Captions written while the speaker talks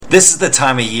This is the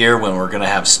time of year when we're going to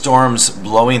have storms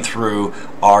blowing through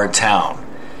our town.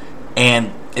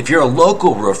 And if you're a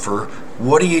local roofer,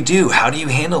 what do? How do you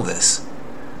handle this?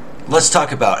 Let's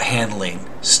talk about handling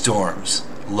storms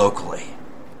locally.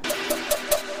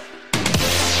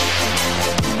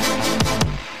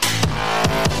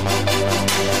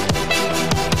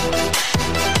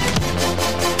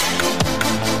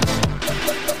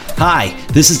 Hi,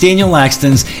 this is Daniel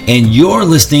Laxtons, and you're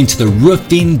listening to the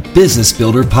Roofing Business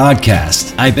Builder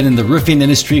Podcast. I've been in the roofing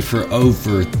industry for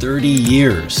over 30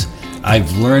 years.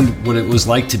 I've learned what it was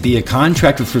like to be a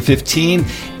contractor for 15,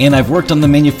 and I've worked on the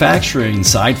manufacturing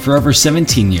side for over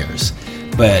 17 years.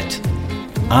 But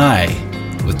I,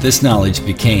 with this knowledge,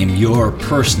 became your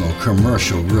personal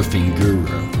commercial roofing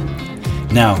guru.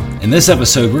 Now, in this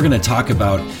episode, we're going to talk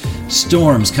about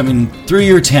storms coming through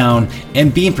your town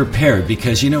and being prepared,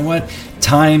 because you know what?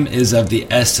 Time is of the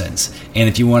essence. And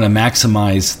if you want to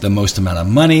maximize the most amount of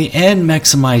money and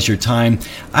maximize your time,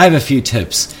 I have a few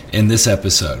tips in this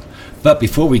episode. But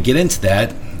before we get into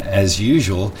that, as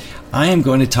usual, I am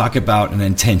going to talk about an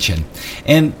intention.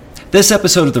 And this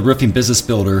episode of the Roofing Business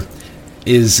Builder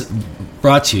is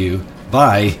brought to you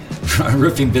by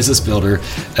Roofing Business Builder,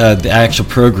 the actual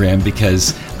program,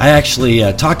 because I actually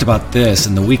talked about this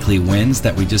in the weekly wins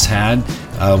that we just had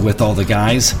with all the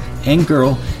guys and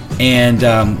girl. And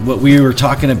what we were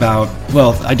talking about,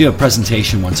 well, I do a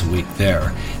presentation once a week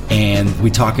there, and we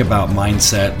talk about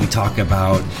mindset, we talk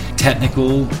about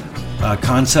technical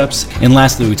concepts, and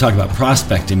lastly we talk about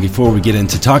prospecting before we get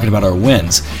into talking about our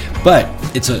wins. But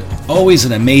it's always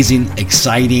an amazing,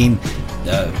 exciting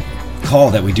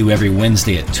call that we do every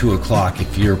Wednesday at 2 o'clock.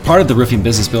 If you're part of the Roofing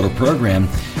Business Builder program,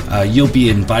 you'll be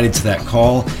invited to that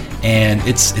call, and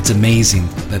it's amazing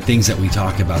the things that we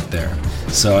talk about there.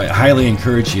 So I highly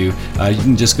encourage you. You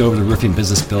can just go over to Roofing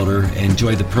Business Builder and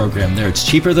enjoy the program there. It's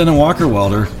cheaper than a Walker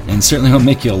welder, and certainly will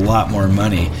make you a lot more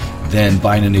money than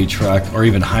buying a new truck or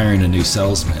even hiring a new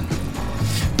salesman.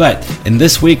 But in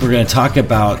this week, we're going to talk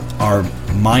about our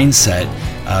mindset.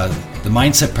 The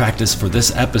mindset practice for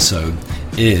this episode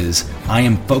is I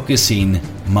am focusing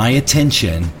my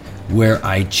attention where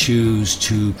I choose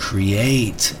to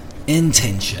create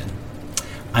intention.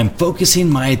 I'm focusing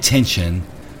my attention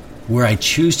where I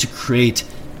choose to create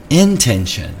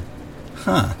intention.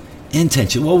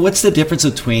 Intention. Well, what's the difference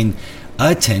between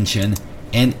attention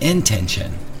and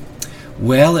intention?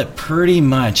 Well, it pretty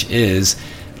much is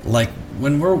like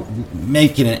when we're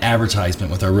making an advertisement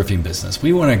with our roofing business,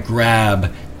 we want to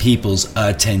grab people's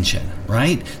attention,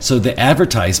 right? So the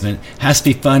advertisement has to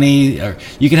be funny, or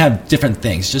you can have different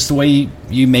things. Just the way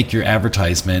you make your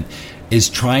advertisement is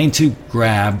trying to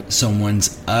grab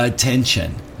someone's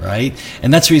attention, right?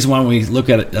 And that's the reason why when we look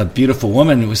at a beautiful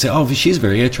woman, we say, oh, she's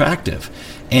very attractive.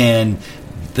 And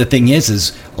the thing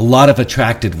is a lot of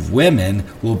attractive women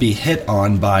will be hit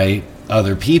on by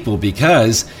other people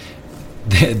because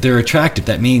they're attractive.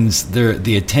 That means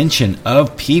the attention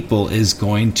of people is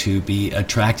going to be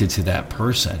attracted to that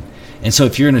person. And so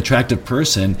if you're an attractive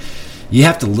person, you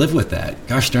have to live with that.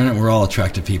 Gosh darn it, we're all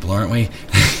attractive people, aren't we?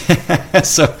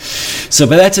 So,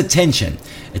 but that's attention.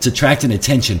 It's attracting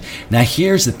attention. Now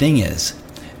here's the thing is,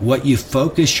 what you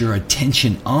focus your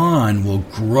attention on will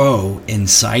grow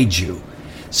inside you.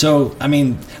 So, I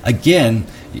mean, again,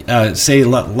 say a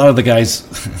lot of the guys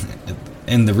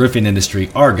in the roofing industry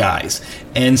are guys.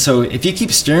 And so if you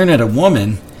keep staring at a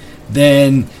woman,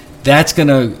 then that's going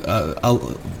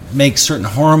to make certain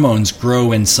hormones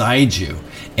grow inside you.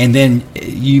 And then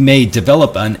you may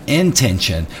develop an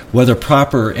intention, whether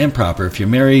proper or improper. If you're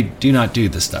married, do not do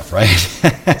this stuff, right?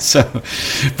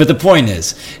 But the point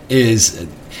is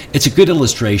it's a good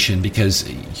illustration because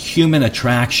human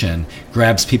attraction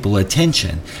grabs people's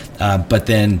attention. But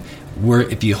then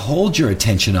if you hold your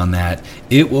attention on that,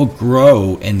 it will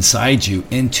grow inside you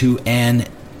into an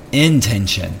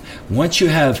intention. Once you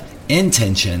have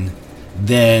intention,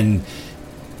 then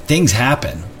things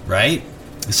happen, right?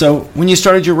 So when you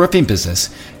started your roofing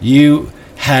business, you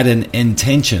had an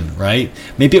intention, right?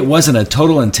 Maybe it wasn't a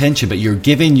total intention, but you're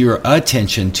giving your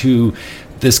attention to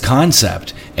this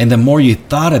concept. And the more you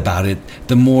thought about it,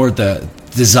 the more the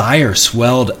desire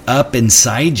swelled up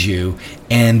inside you,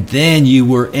 and then you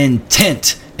were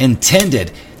intention.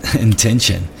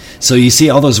 So you see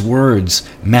all those words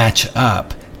match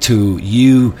up to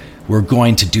you were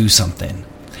going to do something.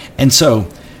 And so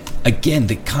again,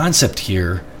 the concept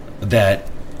here that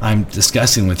I'm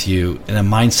discussing with you in a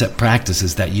mindset practice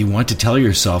is that you want to tell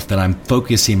yourself that I'm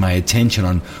focusing my attention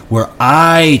on where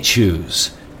I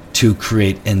choose to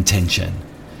create intention.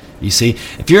 You see,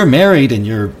 if you're married and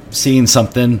you're seeing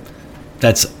something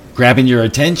that's grabbing your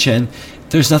attention,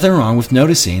 there's nothing wrong with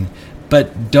noticing,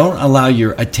 But don't allow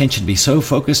your attention to be so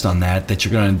focused on that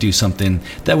you're going to do something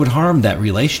that would harm that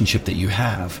relationship that you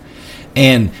have.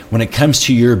 And when it comes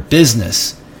to your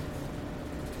business,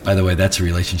 by the way, that's a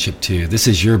relationship too. This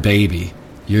is your baby,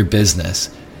 your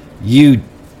business. You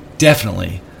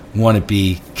definitely want to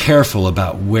be careful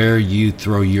about where you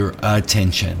throw your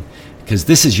attention, because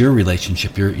this is your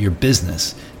relationship, your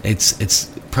business. It's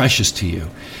precious to you.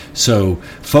 So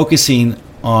focusing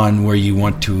on where you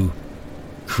want to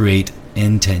create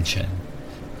intention.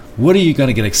 What are you going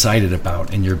to get excited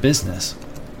about in your business?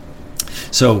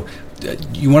 So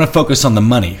you want to focus on the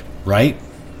money, right?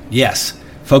 Yes.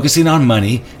 Focusing on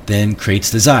money then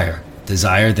creates desire.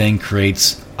 Desire then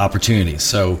creates opportunities.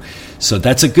 So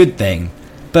that's a good thing.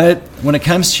 But when it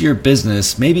comes to your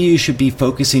business, maybe you should be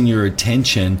focusing your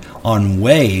attention on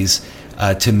ways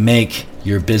to make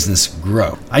your business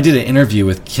grow. I did an interview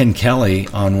with Ken Kelly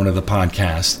on one of the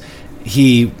podcasts.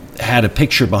 He had a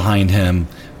picture behind him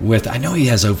with, I know he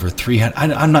has over 300,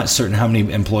 I'm not certain how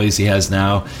many employees he has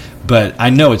now, but I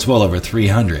know it's well over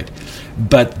 300.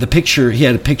 But the picture, he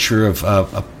had a picture of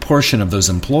a portion of those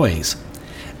employees.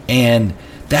 And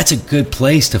that's a good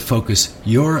place to focus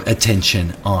your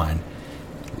attention on.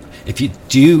 If you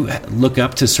do look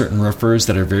up to certain roofers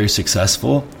that are very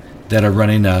successful, that are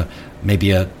running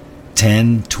maybe a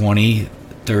 10, 20,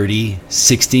 30,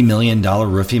 $60 million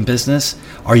roofing business,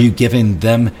 are you giving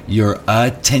them your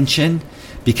attention?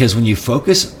 Because when you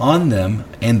focus on them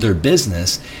and their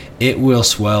business, it will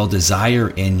swell desire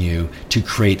in you to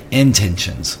create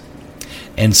intentions.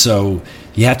 And so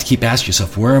you have to keep asking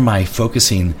yourself, where am I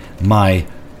focusing my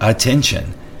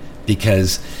attention?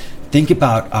 Because think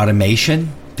about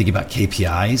automation, think about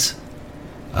KPIs,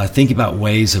 think about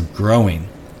ways of growing.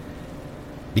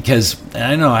 Because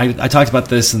I know I talked about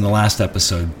this in the last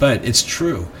episode, but it's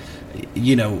true.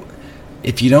 You know,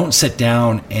 if you don't sit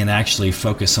down and actually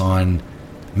focus on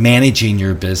managing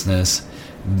your business,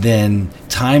 then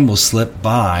time will slip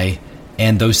by,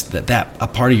 and a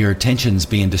part of your attention is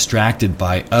being distracted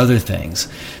by other things.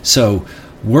 So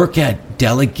work at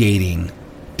delegating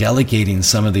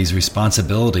some of these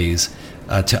responsibilities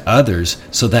to others,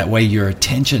 so that way your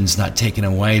attention's not taken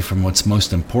away from what's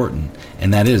most important,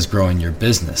 and that is growing your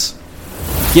business.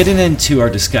 Getting into our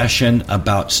discussion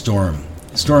about storm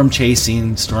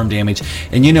chasing, storm damage.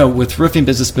 And you know, with Roofing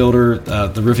Business Builder,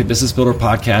 the Roofing Business Builder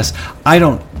podcast, I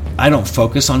don't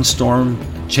focus on storm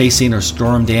chasing or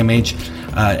storm damage.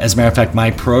 As a matter of fact,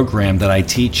 my program that I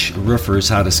teach roofers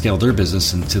how to scale their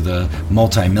business into the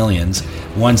multi-millions,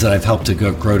 ones that I've helped to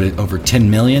grow to over 10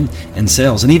 million in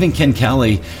sales. And even Ken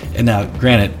Kelly, and now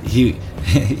granted, he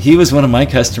was one of my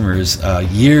customers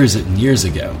years and years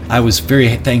ago. I was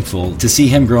very thankful to see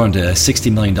him grow into a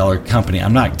 $60 million company.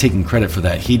 I'm not taking credit for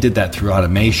that. He did that through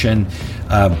automation,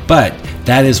 but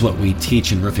that is what we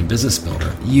teach in Roofing Business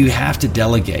Builder. You have to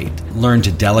delegate, learn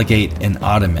to delegate and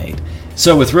automate.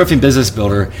 So with Roofing Business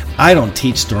Builder, I don't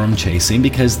teach storm chasing,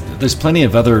 because there's plenty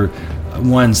of other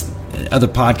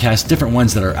podcasts, different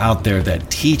ones that are out there that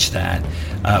teach that.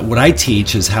 What I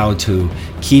teach is how to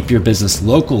keep your business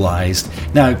localized.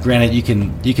 Now, granted, you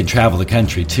can travel the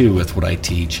country too with what I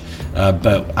teach,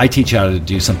 but I teach how to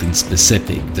do something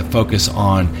specific, to focus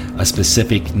on a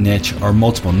specific niche or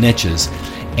multiple niches,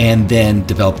 and then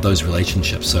develop those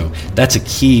relationships. So that's a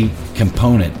key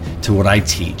component to what I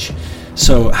teach.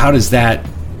 So how does that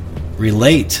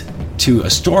relate to a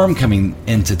storm coming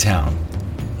into town?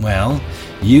 Well,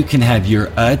 you can have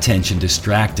your attention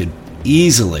distracted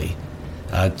easily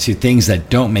to things that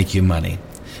don't make you money.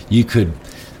 You could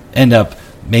end up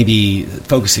maybe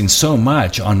focusing so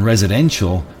much on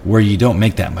residential where you don't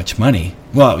make that much money.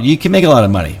 Well, you can make a lot of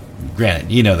money,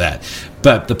 granted, you know that.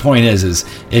 But the point is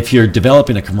if you're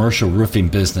developing a commercial roofing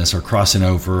business, or crossing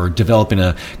over, or developing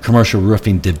a commercial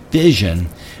roofing division,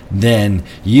 then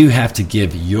you have to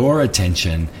give your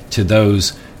attention to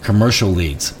those commercial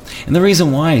leads. And the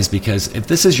reason why is because if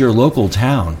this is your local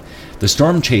town, the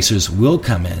storm chasers will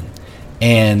come in.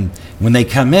 And when they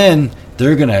come in,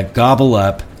 they're going to gobble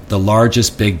up the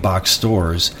largest big box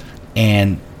stores.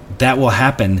 And that will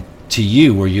happen to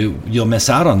you, where you'll miss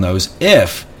out on those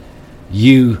if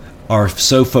you are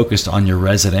so focused on your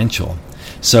residential.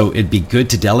 So it'd be good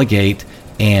to delegate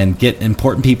and get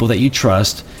important people that you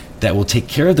trust that will take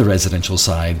care of the residential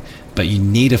side, but you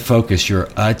need to focus your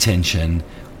attention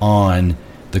on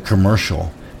the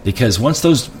commercial, because once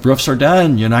those roofs are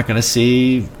done, you're not going to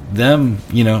see them,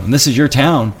 and this is your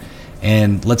town.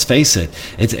 And let's face it,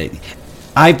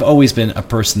 I've always been a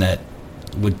person that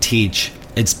would teach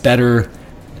it's better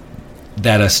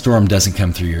that a storm doesn't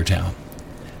come through your town,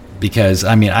 because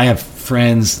I have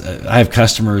friends, I have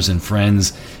customers and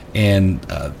friends, and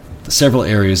several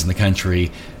areas in the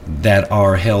country that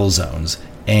are hail zones.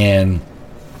 And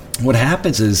what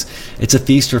happens is it's a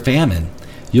feast or famine.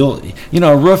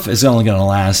 A roof is only going to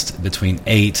last between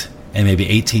 8 and maybe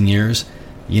 18 years.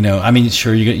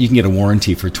 Sure, you can get a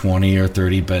warranty for 20 or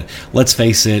 30, but let's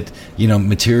face it,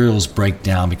 materials break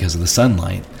down because of the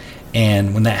sunlight.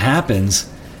 And when that happens,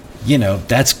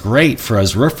 that's great for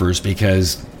us roofers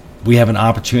because we have an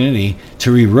opportunity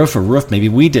to re-roof a roof maybe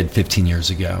we did 15 years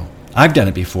ago. I've done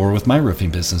it before with my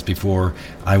roofing business before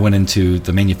I went into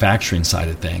the manufacturing side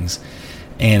of things.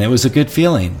 And it was a good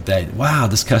feeling that, wow,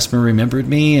 this customer remembered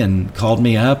me and called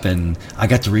me up and I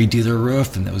got to redo their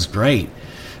roof, and it was great.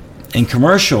 In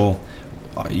commercial,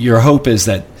 your hope is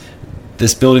that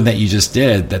this building that you just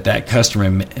did, that customer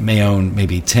may own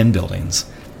maybe 10 buildings.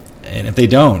 And if they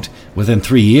don't, within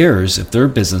 3 years, if their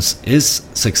business is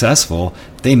successful,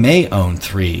 they may own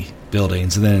 3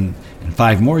 buildings. And then in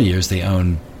 5 more years, they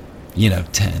own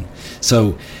 10.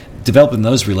 So developing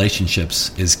those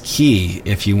relationships is key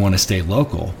if you want to stay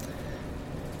local.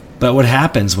 But what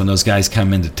happens when those guys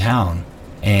come into town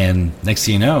and next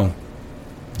thing you know,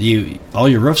 all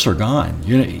your roofs are gone.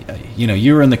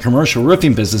 You were in the commercial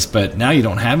roofing business, but now you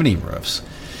don't have any roofs.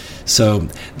 So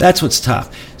that's what's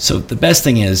tough. So the best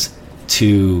thing is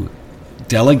to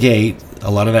delegate a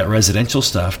lot of that residential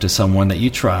stuff to someone that you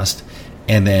trust,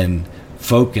 and then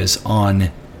focus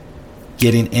on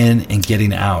getting in and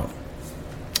getting out.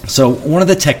 So one of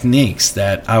the techniques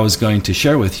that I was going to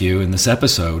share with you in this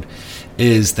episode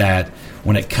is that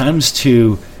when it comes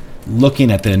to looking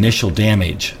at the initial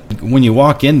damage, when you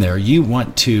walk in there, you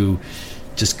want to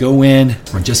just go in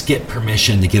or just get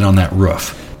permission to get on that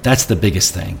roof. That's the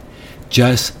biggest thing.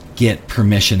 Just get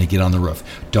permission to get on the roof.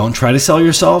 Don't try to sell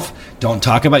yourself. Don't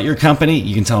talk about your company.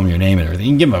 You can tell them your name and everything.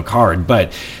 You can give them a card.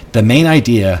 But the main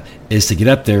idea is to get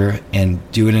up there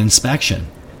and do an inspection.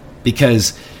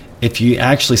 Because if you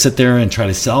actually sit there and try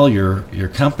to sell your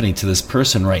company to this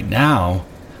person right now,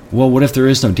 well, what if there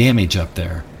is no damage up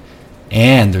there?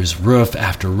 And there's roof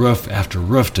after roof after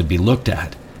roof to be looked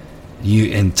at.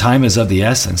 And time is of the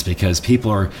essence because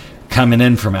people are coming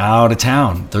in from out of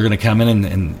town. They're going to come in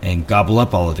and gobble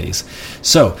up all of these.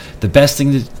 So the best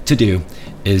thing to do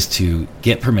is to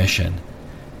get permission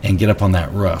and get up on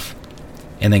that roof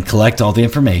and then collect all the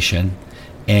information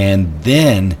and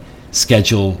then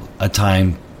schedule a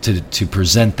time to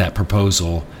present that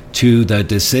proposal to the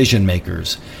decision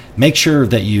makers. Make sure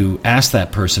that you ask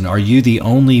that person, are you the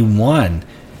only one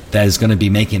that is going to be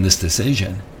making this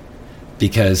decision?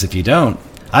 Because if you don't,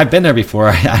 I've been there before.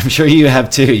 I'm sure you have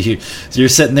too. You're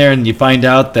sitting there and you find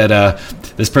out that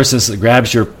this person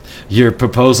grabs your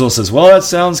proposal, says, well, that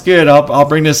sounds good. I'll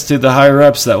bring this to the higher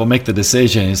ups that will make the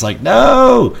decision. He's like,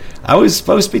 no, I was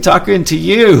supposed to be talking to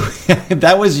you.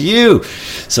 That was you.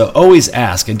 So always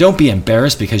ask, and don't be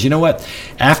embarrassed, because you know what?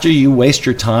 After you waste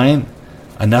your time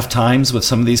enough times with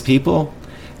some of these people,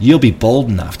 you'll be bold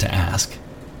enough to ask.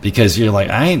 Because you're like,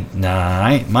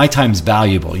 my time's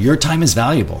valuable. Your time is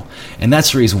valuable. And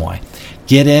that's the reason why.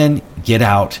 Get in, get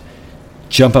out,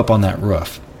 jump up on that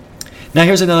roof. Now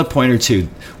here's another point or two.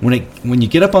 When you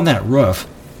get up on that roof,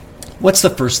 what's the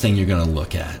first thing you're going to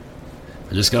look at?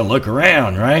 You're just going to look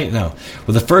around, right? No.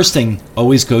 Well, the first thing,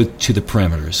 always go to the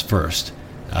perimeters first.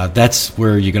 That's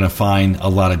where you're going to find a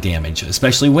lot of damage,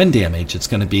 especially wind damage. It's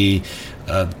going to be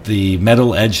the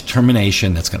metal edge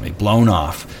termination that's going to be blown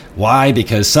off. Why?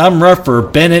 Because some roofer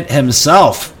bent it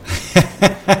himself.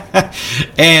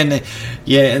 and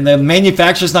the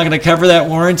manufacturer's not going to cover that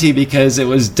warranty because it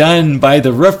was done by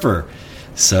the roofer.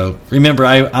 So remember,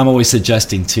 I'm always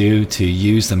suggesting to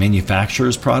use the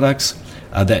manufacturer's products.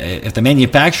 That if the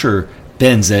manufacturer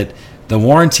bends it, the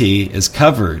warranty is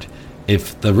covered.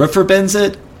 If the roofer bends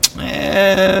it,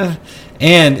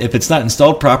 and if it's not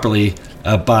installed properly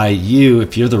by you,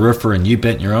 if you're the roofer and you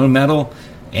bent your own metal,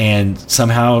 and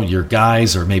somehow your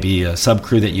guys or maybe a sub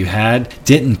crew that you had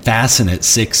didn't fasten it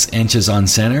 6 inches on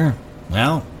center,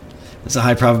 well, there's a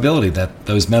high probability that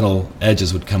those metal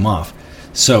edges would come off.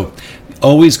 So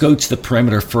always go to the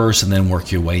perimeter first and then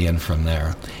work your way in from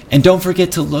there. And don't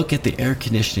forget to look at the air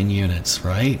conditioning units,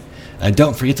 right?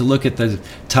 Don't forget to look at the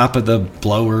top of the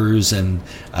blowers and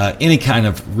any kind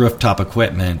of rooftop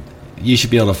equipment. You should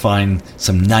be able to find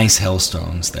some nice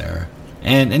hailstones there.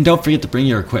 And don't forget to bring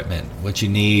your equipment, what you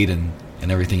need and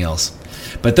everything else.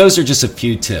 But those are just a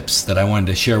few tips that I wanted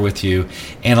to share with you.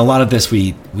 And a lot of this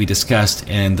we discussed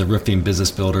in the Roofing Business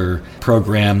Builder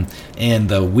program and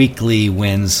the weekly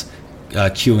wins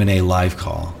Q&A live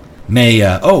call.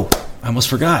 I almost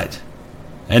forgot.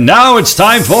 And now it's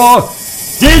time for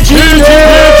Did You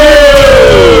Know?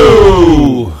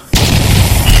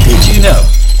 Did you know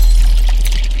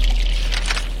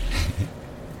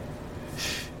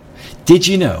Did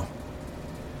you know?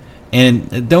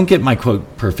 And don't get my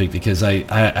quote perfect because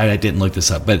I didn't look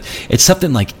this up, but it's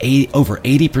something like over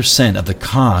 80% of the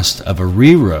cost of a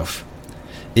re-roof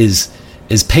is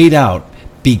paid out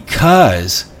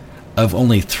because of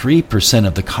only 3%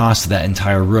 of the cost of that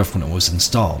entire roof when it was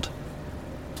installed.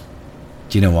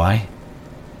 Do you know why?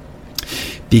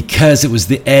 Because it was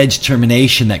the edge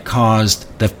termination that caused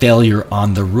the failure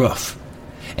on the roof.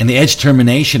 And the edge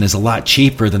termination is a lot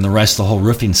cheaper than the rest of the whole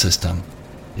roofing system.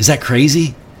 Is that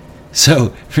crazy?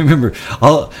 So remember,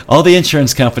 all the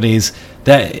insurance companies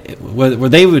that where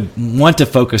they would want to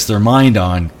focus their mind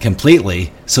on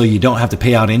completely so you don't have to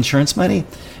pay out insurance money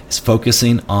is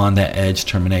focusing on that edge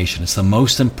termination. It's the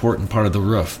most important part of the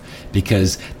roof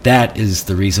because that is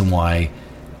the reason why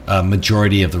a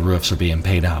majority of the roofs are being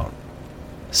paid out.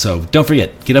 So don't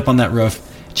forget, get up on that roof,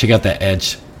 check out that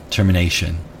edge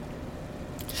termination.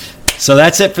 So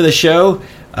that's it for the show.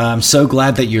 I'm so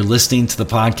glad that you're listening to the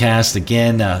podcast.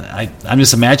 Again, I'm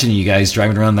just imagining you guys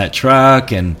driving around that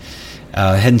truck and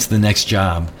heading to the next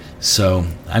job. So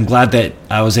I'm glad that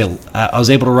I was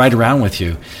able to ride around with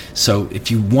you. So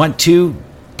if you want to,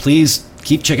 please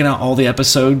keep checking out all the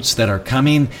episodes that are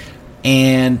coming.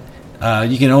 And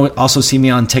you can also see me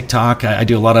on TikTok. I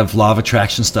do a lot of law of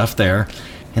attraction stuff there.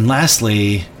 And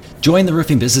lastly, join the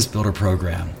Roofing Business Builder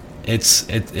program.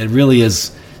 It really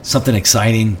is something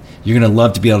exciting. You're going to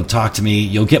love to be able to talk to me.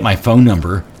 You'll get my phone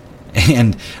number.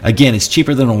 And again, it's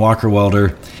cheaper than a Walker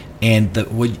welder. And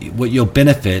what you'll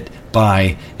benefit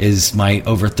by is my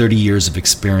over 30 years of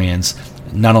experience,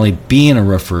 not only being a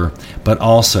roofer, but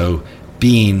also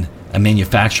being a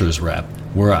manufacturer's rep,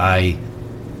 where I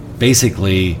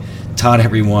basically taught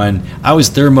everyone. I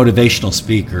was their motivational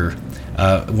speaker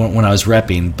when I was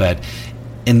repping, but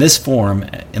in this form,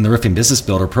 in the Roofing Business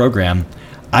Builder program,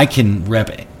 I can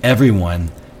rep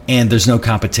everyone, and there's no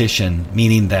competition,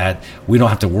 meaning that we don't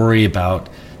have to worry about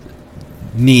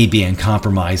me being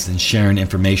compromised and sharing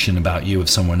information about you with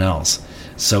someone else.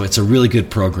 So it's a really good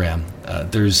program.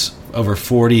 There's over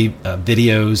 40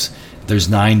 videos. There's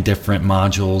 9 different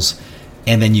modules.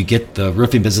 And then you get the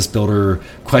Roofing Business Builder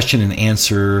question and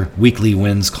answer weekly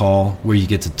wins call where you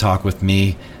get to talk with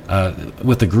me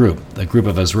with a group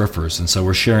of us roofers. And so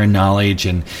we're sharing knowledge,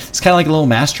 and it's kind of like a little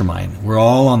mastermind. We're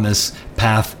all on this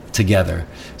path together.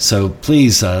 So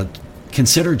please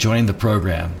consider joining the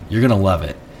program. You're going to love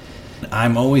it.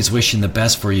 I'm always wishing the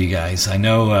best for you guys. I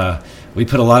know we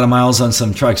put a lot of miles on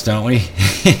some trucks, don't we?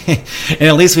 And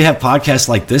at least we have podcasts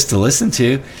like this to listen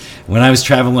to. When I was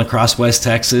traveling across West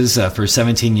Texas for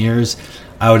 17 years,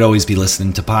 I would always be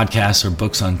listening to podcasts or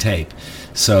books on tape.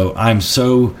 So I'm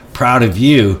so proud of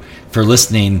you for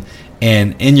listening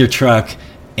and in your truck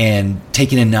and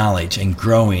taking in knowledge and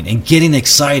growing and getting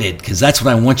excited, because that's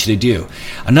what I want you to do.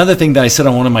 Another thing that I said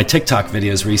on one of my TikTok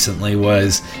videos recently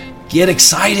was get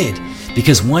excited,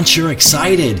 because once you're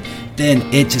excited, then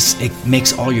it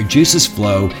makes all your juices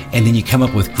flow, and then you come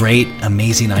up with great,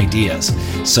 amazing ideas.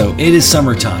 So it is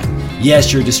summertime.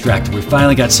 Yes, you're distracted. We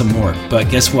finally got some work, but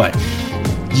guess what?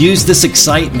 Use this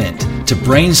excitement to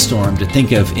brainstorm, to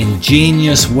think of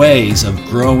ingenious ways of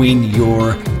growing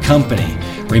your company.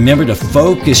 Remember to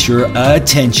focus your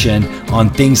attention on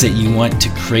things that you want to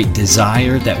create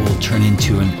desire that will turn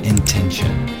into an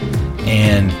intention.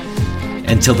 And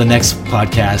until the next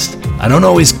podcast, I don't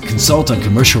always consult on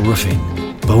commercial roofing,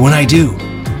 but when I do,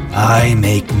 I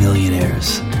make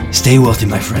millionaires. Stay wealthy,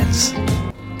 my friends.